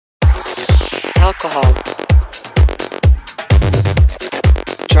alcohol,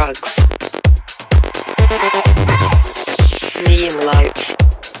 drugs, neon lights.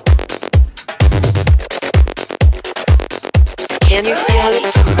 Can you feel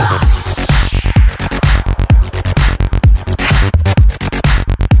it?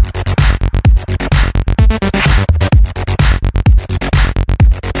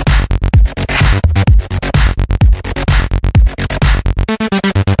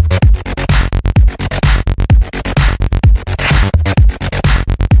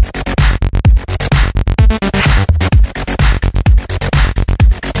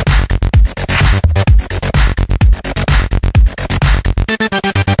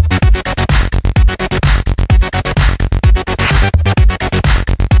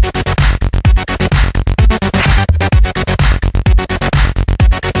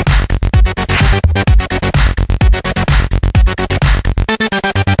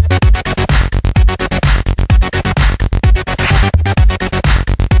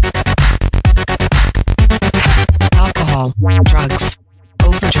 Drugs,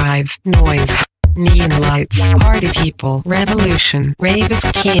 overdrive, noise, neon lights, party people, revolution, rave is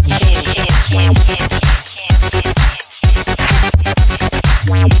king.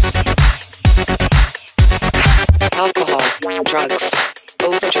 Alcohol, drugs,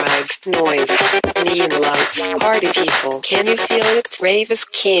 overdrive, noise, neon lights, party people, can you feel it? Rave is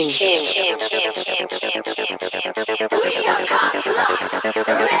king.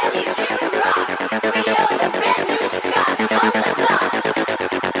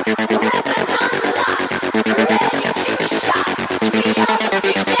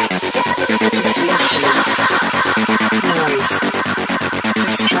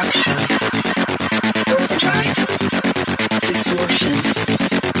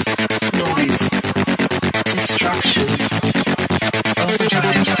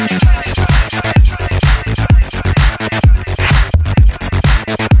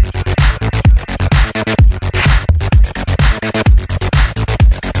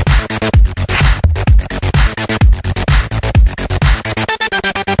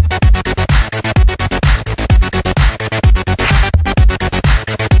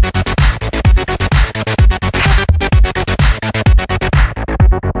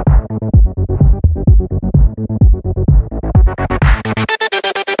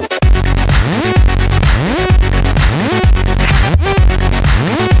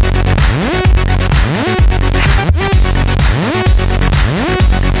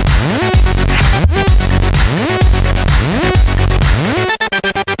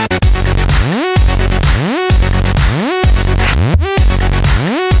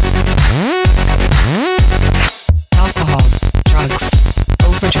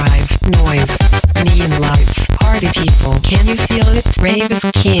 Can you feel it? Rave is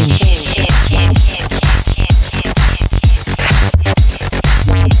king.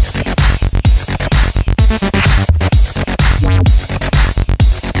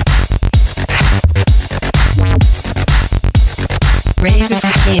 Rave is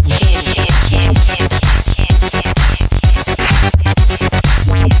king.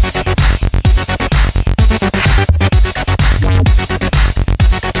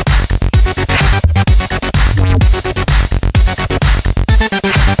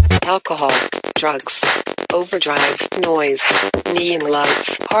 Alcohol, drugs, overdrive, noise, neon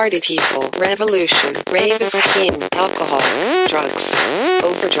lights, party people, revolution, rave is king. Alcohol, drugs,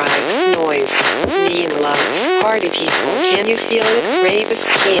 overdrive, noise, neon lights, party people, can you feel it? Rave is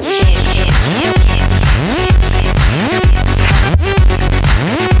king.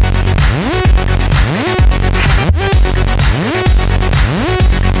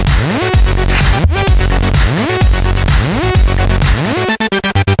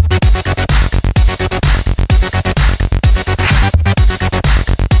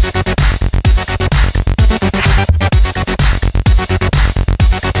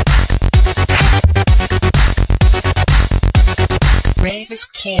 Rave is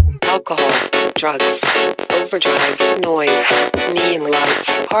king. Alcohol, drugs, overdrive, noise, neon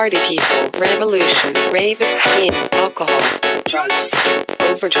lights, party people, revolution, rave is king. Alcohol, drugs,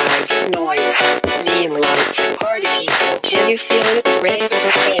 overdrive, noise, neon lights, party people, can you feel it? Rave is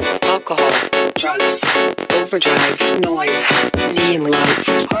king. Alcohol, drugs, overdrive, noise, neon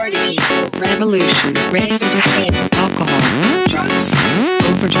lights, party people, revolution, rave is king. Alcohol, drugs,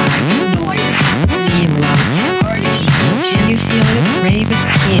 overdrive, noise, neon lights, party people, can you feel it? Rave is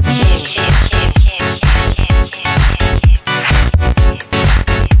king.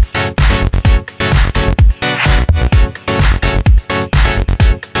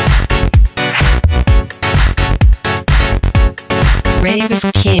 Rave is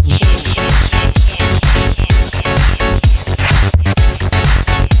king.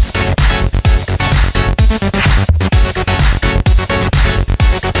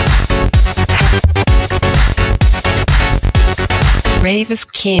 Rave is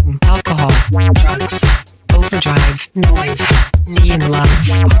king. Alcohol, drugs, overdrive, noise, neon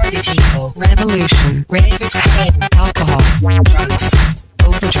lights, party people, revolution. Rave is king. Alcohol, drugs,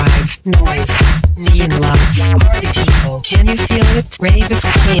 overdrive, noise, neon lights, party people. Can you feel it? Rave is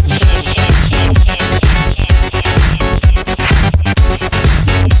king.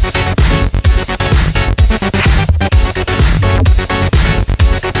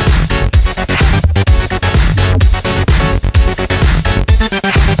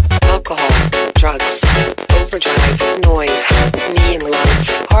 Drugs, overdrive, noise, neon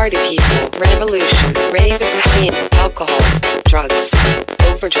lights, party people, revolution. Rave is king. Alcohol, drugs,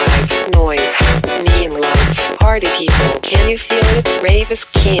 overdrive, noise, neon lights, party people. Can you feel it? Rave is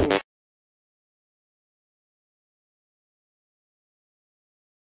king.